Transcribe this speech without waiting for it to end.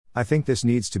I think this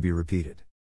needs to be repeated.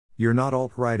 You're not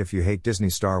alt-right if you hate Disney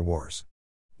Star Wars.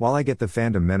 While I get the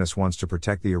fandom menace wants to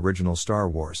protect the original Star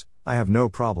Wars, I have no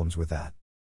problems with that.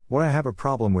 What I have a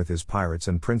problem with is Pirates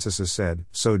and Princesses said,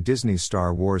 so Disney's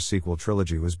Star Wars sequel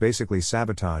trilogy was basically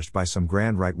sabotaged by some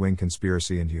grand right-wing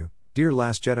conspiracy and you, dear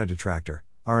Last Jedi detractor,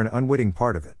 are an unwitting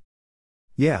part of it.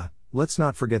 Yeah, let's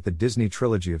not forget the Disney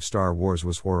trilogy of Star Wars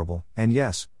was horrible, and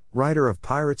yes, writer of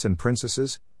Pirates and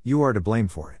Princesses, you are to blame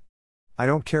for it. I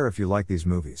don't care if you like these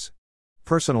movies.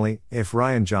 Personally, if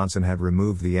Rian Johnson had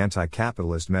removed the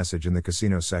anti-capitalist message in the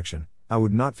casino section, I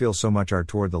would not feel so much ire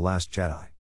toward The Last Jedi.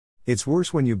 It's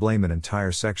worse when you blame an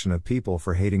entire section of people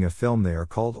for hating a film they are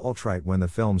called alt-right when the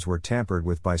films were tampered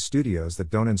with by studios that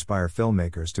don't inspire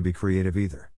filmmakers to be creative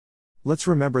either. Let's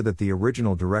remember that the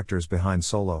original directors behind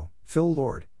Solo, Phil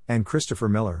Lord, and Christopher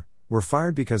Miller, were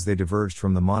fired because they diverged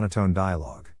from the monotone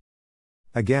dialogue.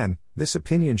 Again, this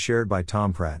opinion shared by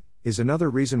Tom Pratt is another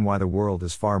reason why the world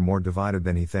is far more divided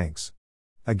than he thinks.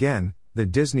 Again, the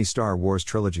Disney Star Wars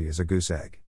trilogy is a goose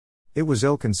egg. It was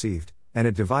ill-conceived, and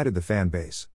it divided the fan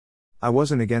base. I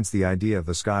wasn't against the idea of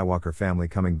the Skywalker family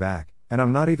coming back, and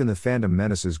I'm not even the fandom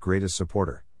menace's greatest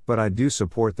supporter, but I do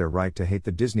support their right to hate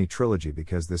the Disney trilogy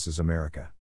because this is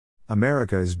America.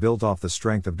 America is built off the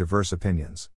strength of diverse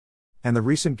opinions. And the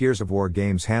recent Gears of War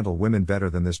games handle women better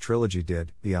than this trilogy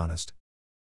did, be honest.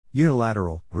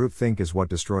 Unilateral, groupthink is what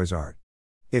destroys art.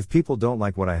 If people don't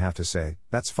like what I have to say,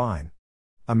 that's fine.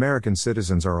 American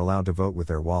citizens are allowed to vote with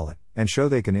their wallet, and show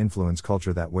they can influence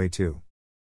culture that way too.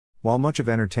 While much of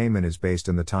entertainment is based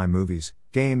in the time movies,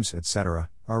 games, etc.,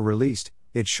 are released,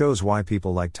 it shows why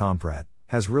people like Tom Pratt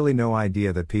has really no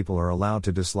idea that people are allowed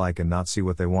to dislike and not see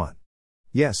what they want.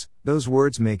 Yes, those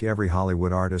words make every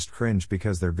Hollywood artist cringe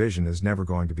because their vision is never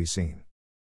going to be seen.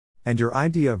 And your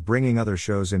idea of bringing other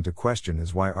shows into question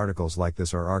is why articles like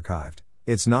this are archived.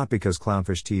 It's not because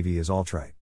Clownfish TV is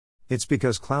alt-right. It's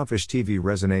because Clownfish TV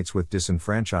resonates with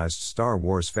disenfranchised Star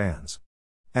Wars fans.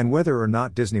 And whether or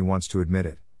not Disney wants to admit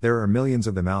it, there are millions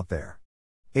of them out there.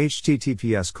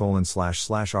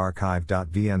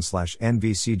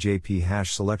 https://archive.vn/nvcjp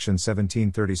 #selection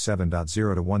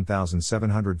 1737.0 to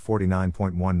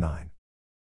 1749.19.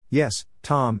 Yes,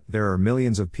 Tom, there are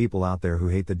millions of people out there who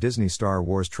hate the Disney Star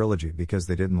Wars trilogy because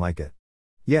they didn't like it.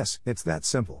 Yes, it's that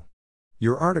simple.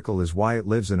 Your article is why it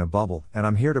lives in a bubble, and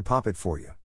I'm here to pop it for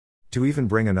you. To even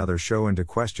bring another show into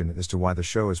question as to why the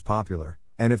show is popular,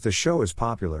 and if the show is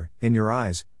popular, in your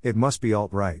eyes, it must be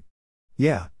alt-right.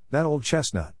 Yeah, that old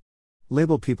chestnut.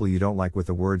 Label people you don't like with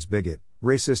the words bigot,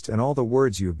 racist and all the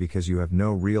words you because you have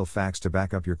no real facts to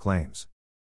back up your claims.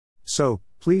 So,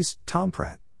 please, Tom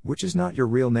Pratt, which is not your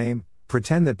real name,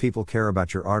 pretend that people care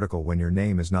about your article when your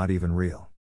name is not even real.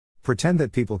 Pretend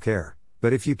that people care,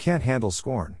 but if you can't handle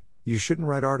scorn, you shouldn't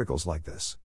write articles like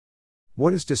this.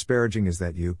 What is disparaging is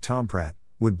that you, Tom Pratt,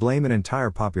 would blame an entire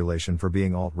population for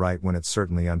being alt-right when it's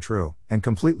certainly untrue, and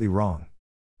completely wrong.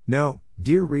 No,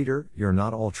 dear reader, you're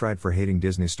not alt-right for hating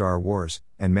Disney Star Wars,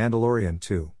 and Mandalorian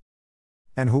too.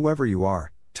 And whoever you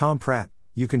are, Tom Pratt,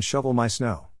 you can shovel my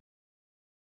snow.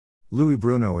 Louis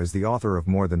Bruno is the author of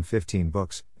more than 15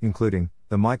 books, including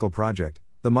The Michael Project,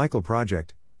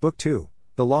 Book 2,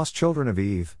 The Lost Children of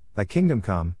Eve, Thy Kingdom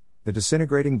Come, The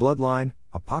Disintegrating Bloodline,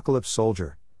 Apocalypse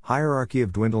Soldier, Hierarchy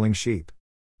of Dwindling Sheep.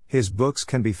 His books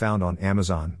can be found on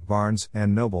Amazon, Barnes &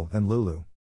 Noble, and Lulu.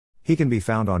 He can be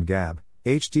found on Gab,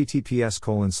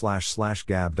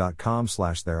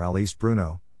 https://gab.com/there Alice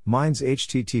Bruno, Minds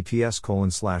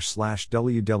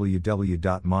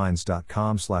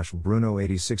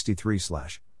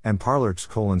https://www.minds.com/Bruno8063/ and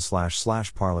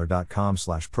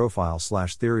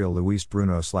parlors://parlor.com/profile/Therial Luis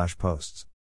Bruno/posts.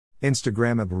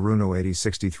 Instagram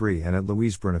 @Bruno8063 and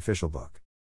 @LuisBrunoOfficialBook.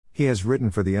 He has written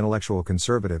for The Intellectual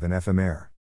Conservative and FMR.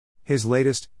 His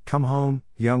latest, Come Home,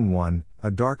 Young One,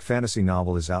 a dark fantasy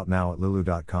novel is out now at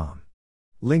lulu.com.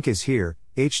 Link is here,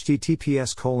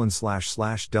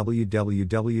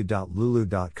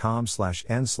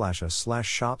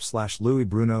 https://www.lulu.com/n/a/shop/Louis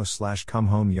Bruno/Come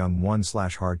Home Young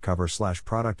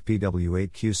One/hardcover/product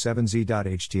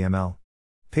pw8q7z.html.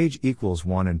 Page equals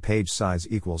 1 and page size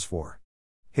equals 4.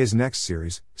 His next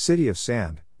series, City of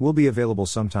Sand, will be available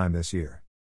sometime this year.